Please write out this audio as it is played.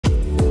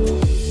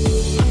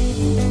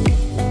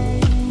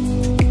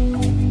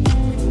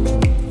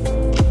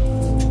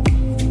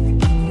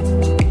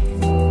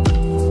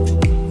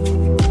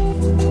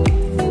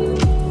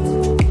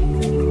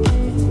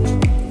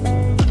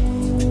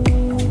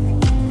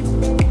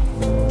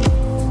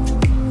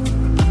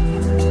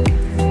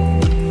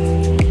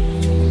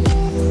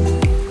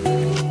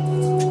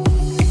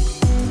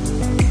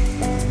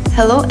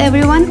Hello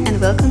everyone and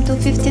welcome to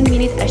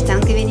 15-minute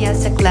Ashtanga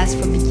Vinyasa class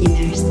for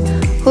beginners.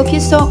 Hope you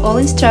saw all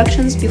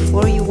instructions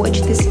before you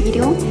watch this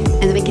video,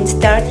 and we can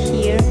start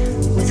here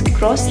with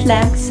crossed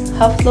legs,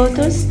 half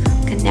lotus.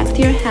 Connect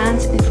your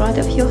hands in front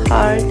of your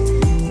heart.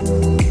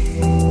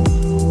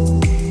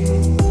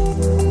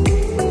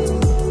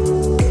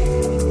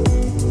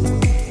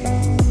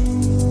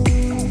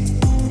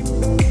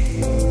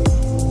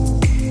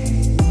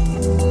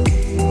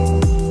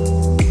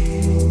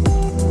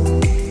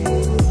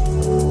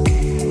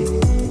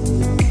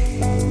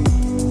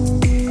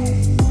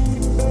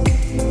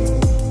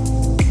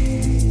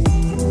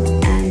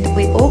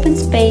 Open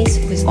space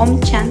with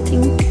Om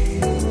chanting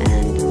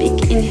and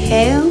big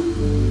inhale.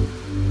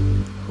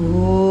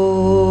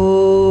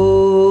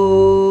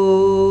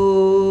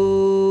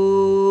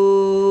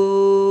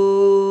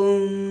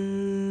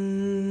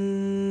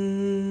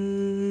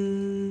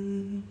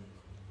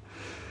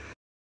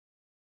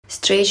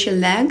 Stretch your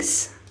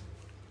legs.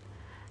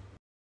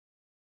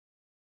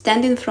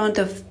 Stand in front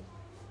of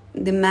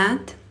the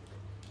mat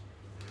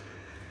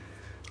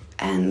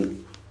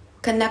and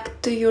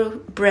connect to your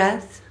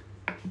breath.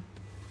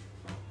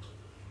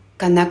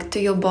 Connect to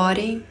your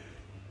body.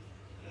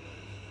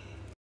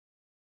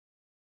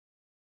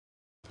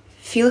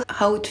 Feel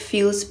how it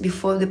feels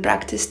before the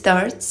practice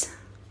starts.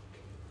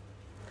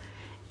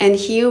 And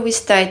here we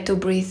start to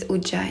breathe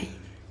Ujjayi.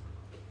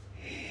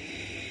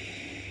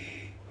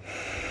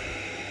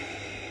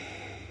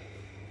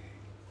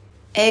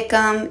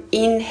 Ekam,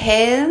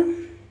 inhale.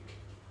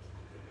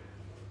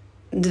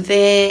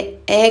 Dve,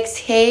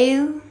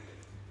 exhale.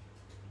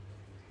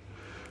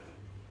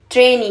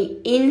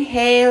 Treni,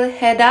 inhale,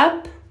 head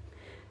up.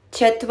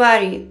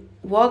 Chatwari,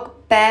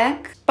 walk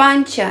back.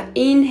 Pancha,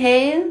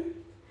 inhale.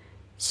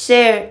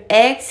 Share,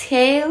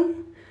 exhale.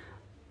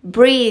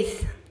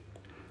 Breathe.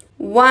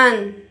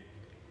 1.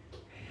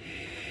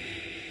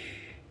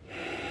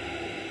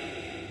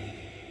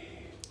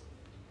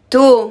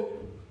 2.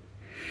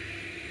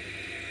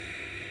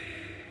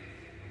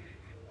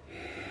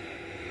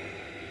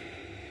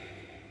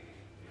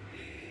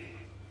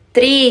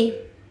 3.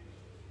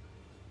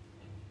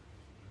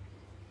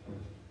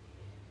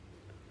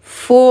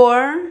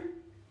 4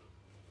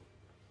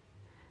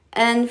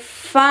 and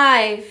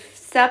 5.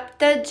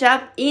 Sapta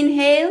jap,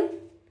 inhale.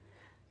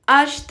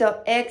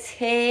 Ashta,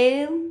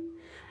 exhale.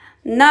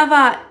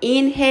 Nava,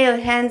 inhale,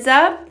 hands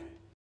up.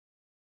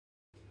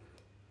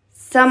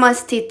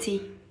 Samastiti.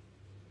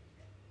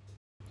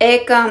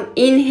 Ekam,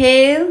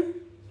 inhale.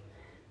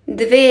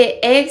 Dve,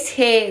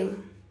 exhale.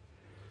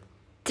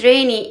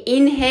 Treni,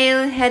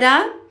 inhale, head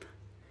up.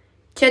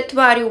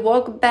 Chatwari,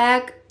 walk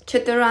back.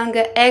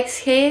 Chaturanga,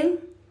 exhale.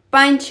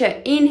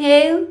 Pancha,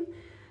 inhale.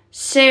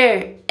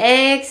 Share,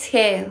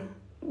 exhale.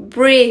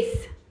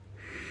 Breathe.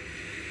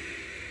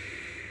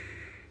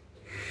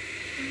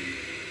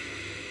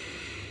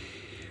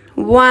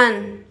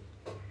 1.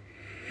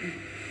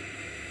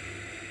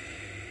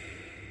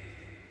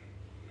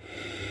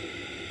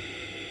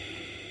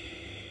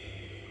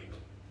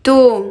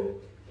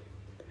 2.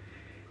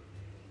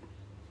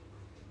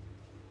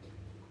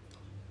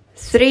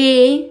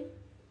 3.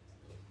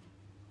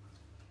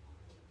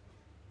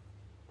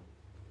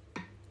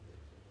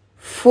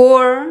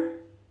 4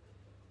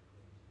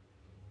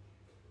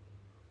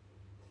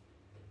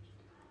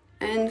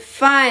 and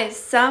 5.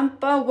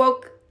 Sampa,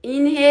 walk,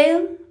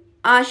 inhale.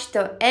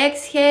 Ashta,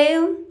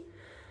 exhale.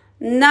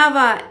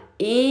 Nava,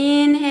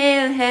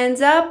 inhale,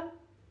 hands up.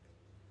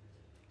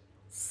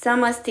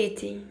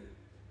 Samastiti.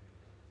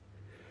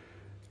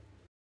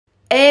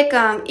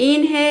 Ekam,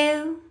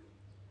 inhale.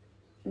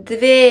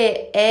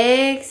 Dve,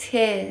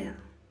 exhale.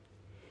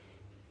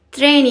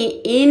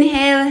 Treni,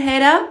 inhale,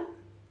 head up.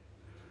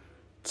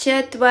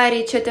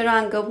 Chatwari,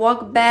 chaturanga,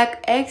 walk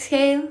back,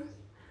 exhale.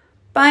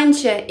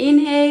 Pancha,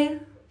 inhale.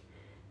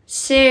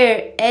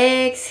 Share,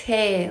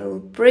 exhale.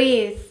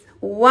 Breathe.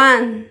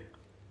 1.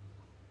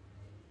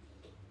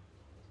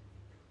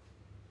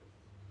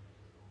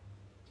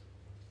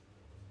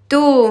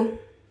 2.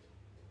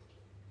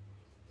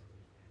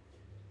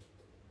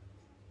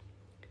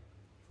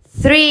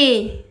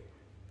 3.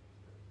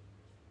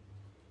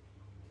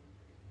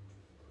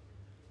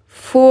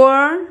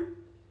 4.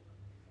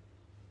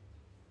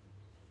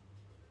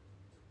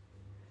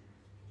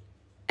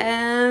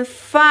 And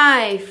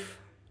 5.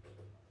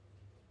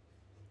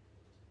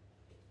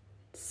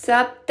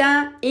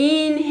 Sapta,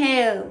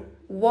 inhale,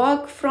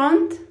 walk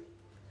front.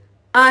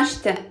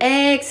 Ashta,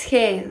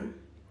 exhale.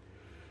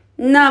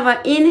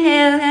 Nava,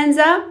 inhale, hands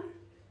up.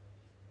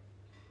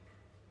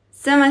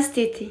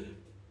 Samastiti.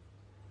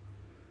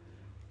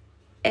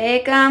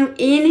 Ekam,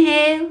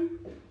 inhale.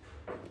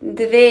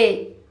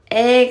 Dve,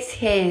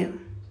 exhale.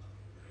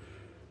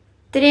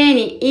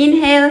 Treni,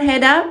 inhale,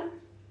 head up.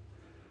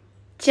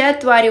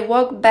 Chatwari,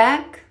 walk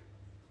back.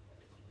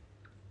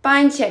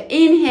 Pancha,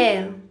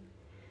 inhale.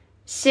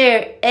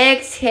 Share,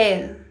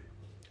 exhale.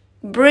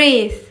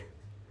 Breathe.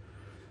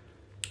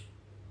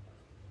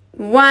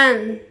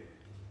 1.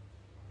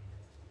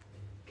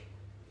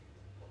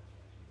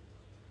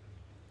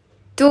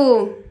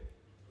 2.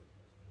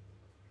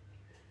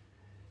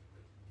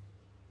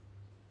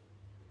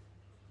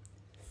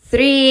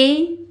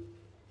 3,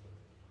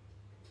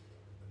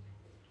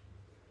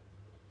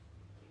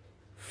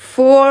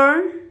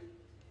 4,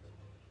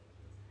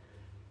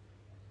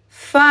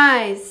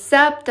 5.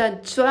 Sapta,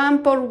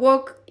 jump or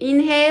walk,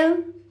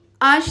 inhale.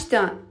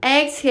 Ashta,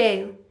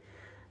 exhale.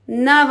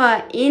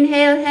 Nava,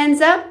 inhale,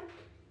 hands up.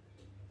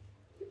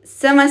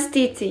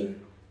 Samastiti.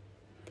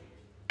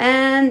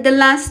 And the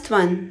last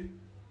one.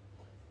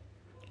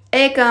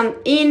 Ekam,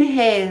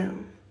 inhale.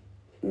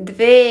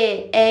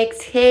 Dve,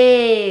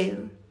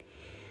 exhale.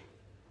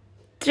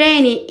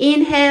 Treni,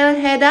 inhale,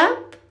 head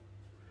up.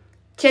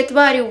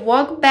 Chetvari,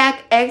 walk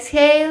back,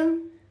 exhale.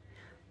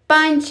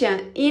 Pancha,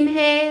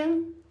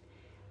 inhale.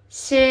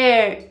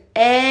 Share,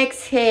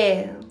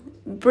 exhale.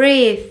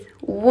 Breathe.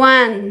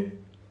 1.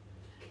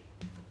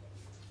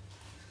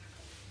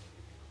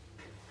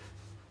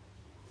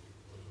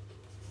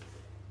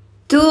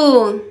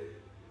 2,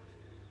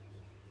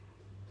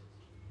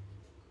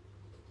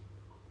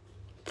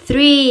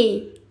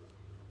 3,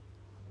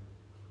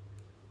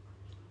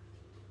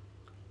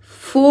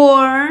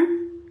 4,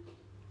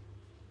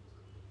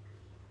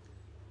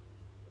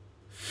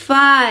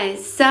 5.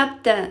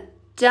 Sapta,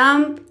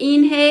 jump,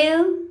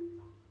 inhale.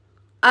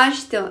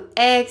 Ashta,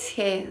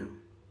 exhale.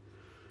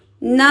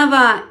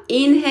 Nava,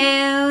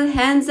 inhale,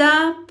 hands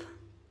up.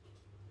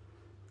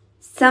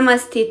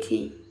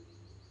 Samastiti.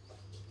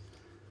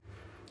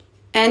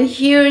 And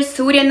here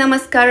Surya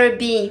Namaskara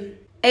B.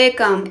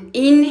 Ekam,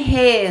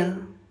 inhale.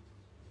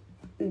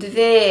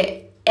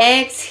 Dve,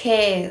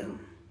 exhale.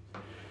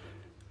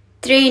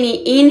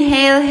 Treni,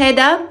 inhale, head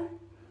up.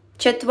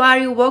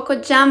 Chatvari, walk,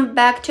 jump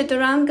back,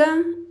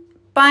 chaturanga.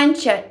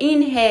 Pancha,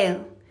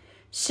 inhale.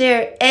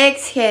 Share,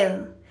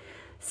 exhale.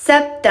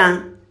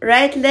 Sapta,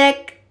 right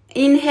leg,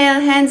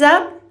 inhale, hands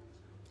up.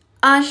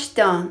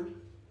 Ashta,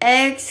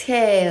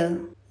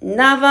 exhale.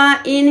 Nava,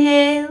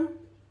 inhale.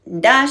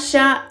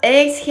 Dasha,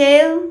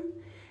 exhale.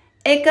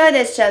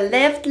 Ekadasha,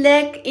 left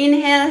leg,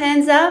 inhale,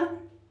 hands up.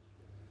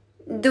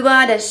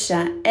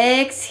 Dvadasha,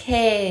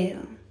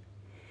 exhale.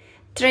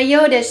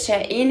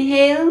 Trayodasha,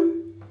 inhale.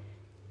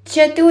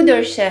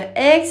 Chaturdasha,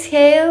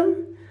 exhale.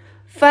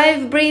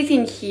 5, breathe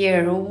in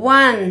here.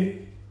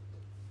 1,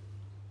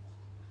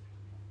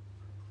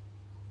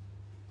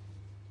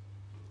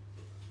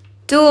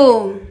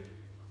 2,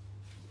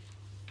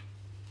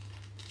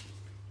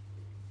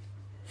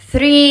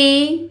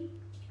 3,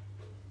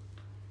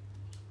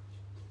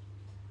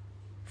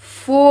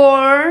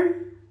 4,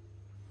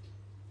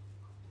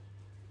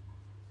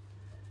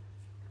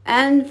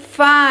 and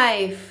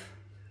 5.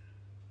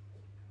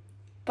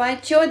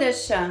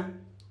 Pachodasha,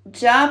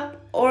 jump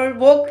or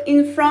walk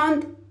in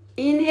front,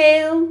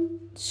 inhale.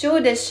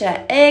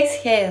 Shodasha,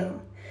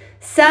 exhale.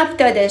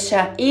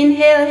 Saptadasha,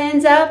 inhale,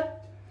 hands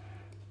up.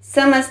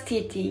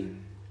 Samastiti.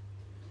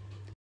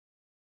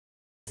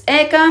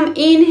 Ekam,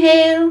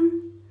 inhale.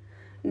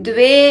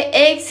 Dve,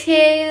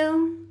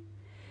 exhale.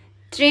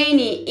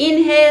 Treni,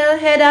 inhale,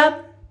 head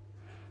up.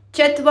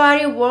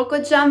 Chatvari, walk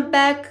or jump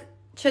back.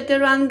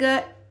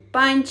 Chaturanga,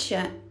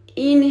 pancha,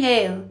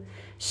 inhale.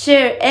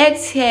 Share,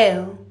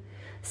 exhale.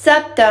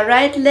 Sapta,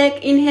 right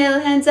leg, inhale,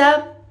 hands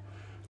up.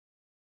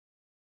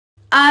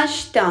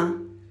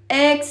 Ashta,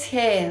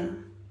 exhale.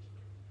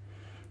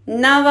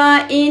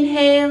 Nava,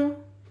 inhale.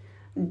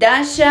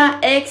 Dasha,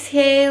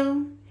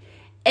 exhale.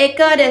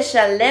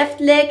 Ekadasha, left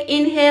leg,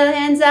 inhale,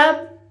 hands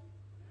up.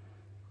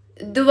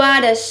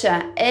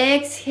 Dvadasha,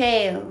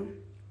 exhale.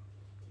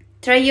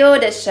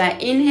 Trayodasha,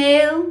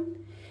 inhale.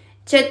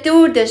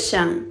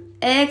 Chaturdasha,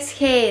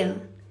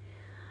 exhale.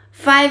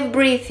 5,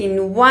 breathe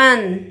in.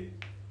 1,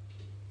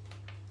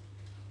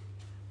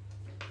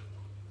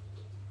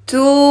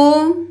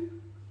 2,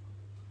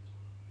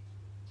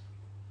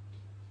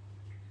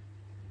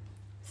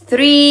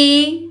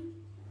 3,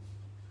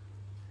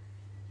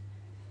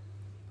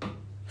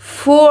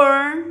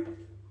 4,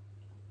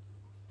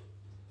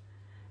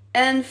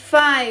 and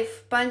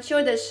 5.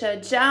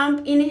 Panchodasha,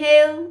 jump,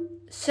 inhale.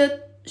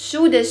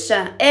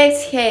 Shudasha,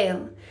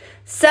 exhale.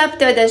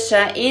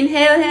 Saptadasha,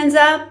 inhale, hands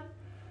up.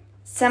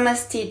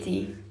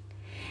 Samastiti.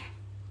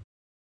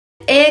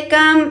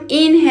 Ekam,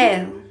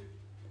 inhale.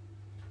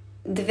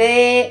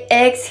 Dve,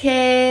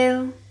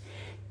 exhale.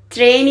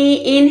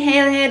 Treni,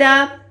 inhale, head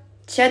up.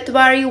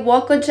 Chatvari,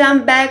 walk or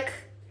jump back.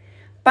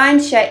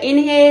 Pancha,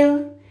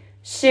 inhale.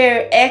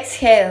 Share,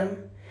 exhale.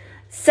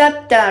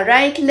 Sapta,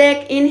 right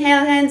leg,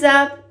 inhale, hands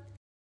up.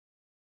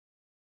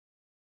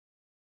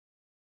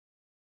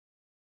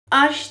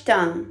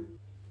 Ashta,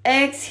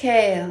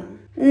 exhale.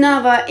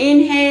 Nava,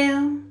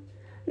 inhale.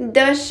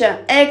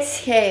 Dasha,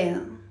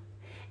 exhale.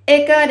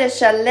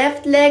 Ekadasha,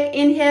 left leg,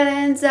 inhale,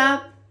 hands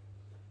up.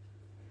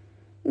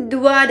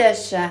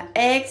 Dvadasha,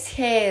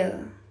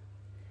 exhale.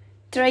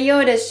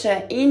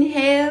 Trayodasha,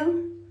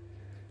 inhale.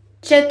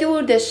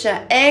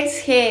 Chaturdasha,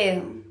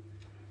 exhale.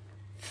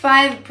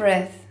 5,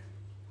 breath.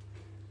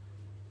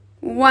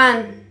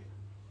 1,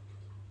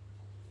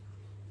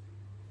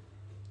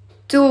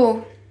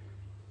 2,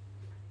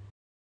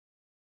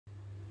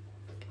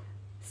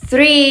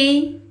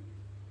 3,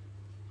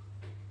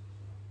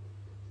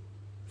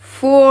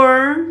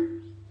 4,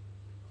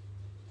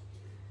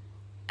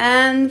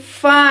 and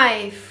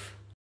 5.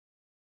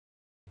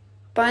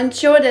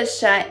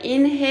 Panchodasha,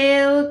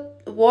 inhale,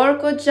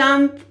 work or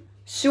jump.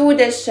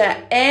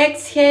 Shodasha,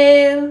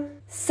 exhale.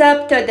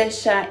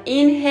 Saptadasha,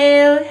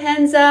 inhale,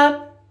 hands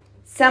up.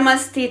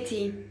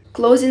 Samastiti,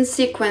 closing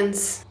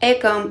sequence.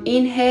 Ekam,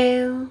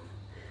 inhale.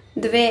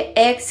 Dve,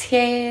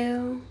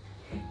 exhale.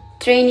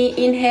 Trini,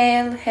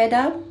 inhale, head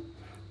up.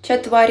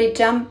 Chatwari,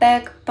 jump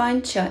back.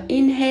 Pancha,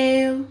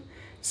 inhale.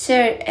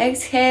 Share,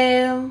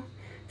 exhale.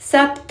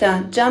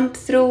 Sapta, jump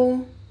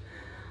through.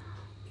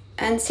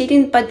 And sit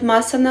in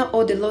Padmasana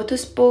or the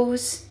lotus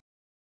pose.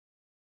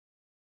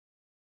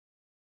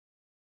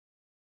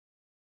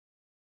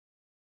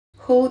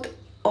 Hold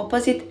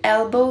opposite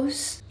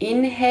elbows.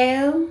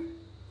 Inhale.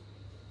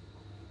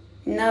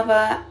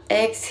 Nava,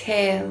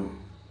 exhale.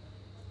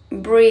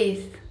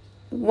 Breathe.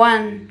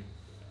 1,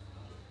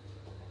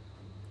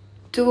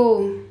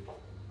 2,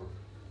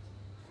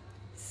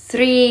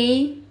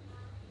 3,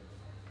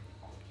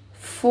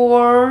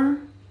 4,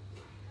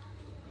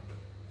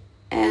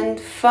 and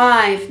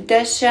 5.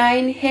 Dasha,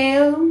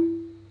 inhale.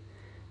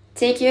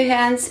 Take your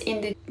hands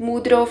in the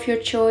mudra of your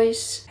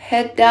choice.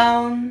 Head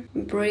down.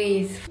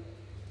 Breathe.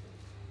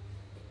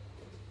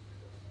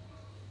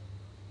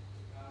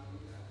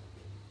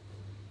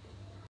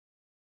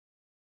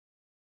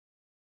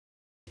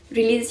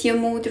 Release your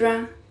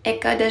mudra.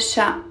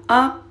 Ekadasha,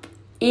 up.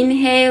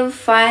 Inhale,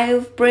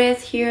 5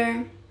 breath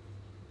here.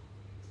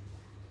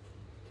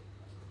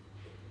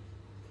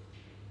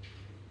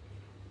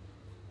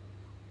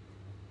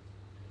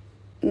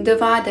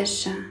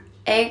 Dvadasha,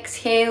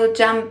 exhale,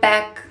 jump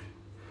back.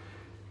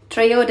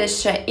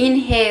 Trayodasha,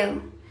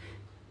 inhale.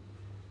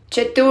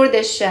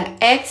 Chaturdasha,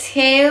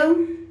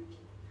 exhale.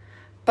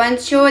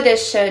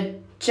 Panchodasha,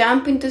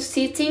 jump into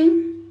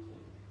sitting.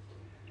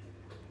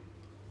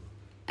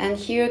 And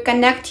here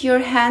connect your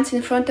hands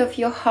in front of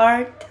your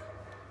heart.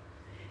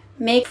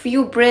 Make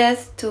few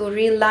breaths to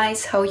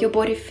realize how your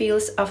body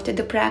feels after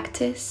the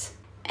practice.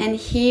 And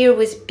here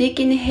with big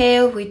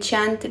inhale we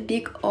chant a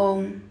big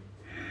Om.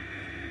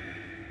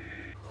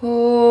 Om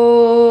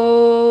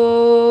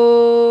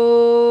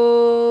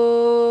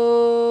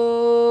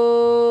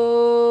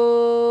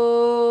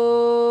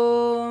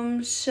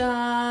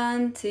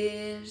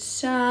Shanti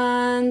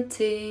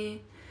Shanti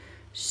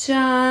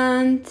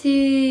Shanti.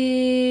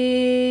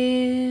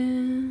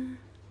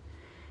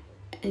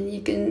 And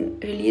you can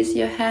release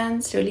your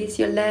hands, release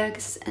your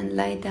legs, and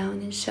lie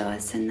down in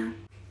Shavasana.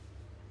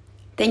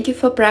 Thank you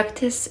for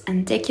practice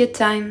and take your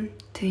time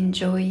to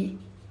enjoy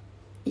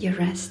your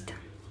rest.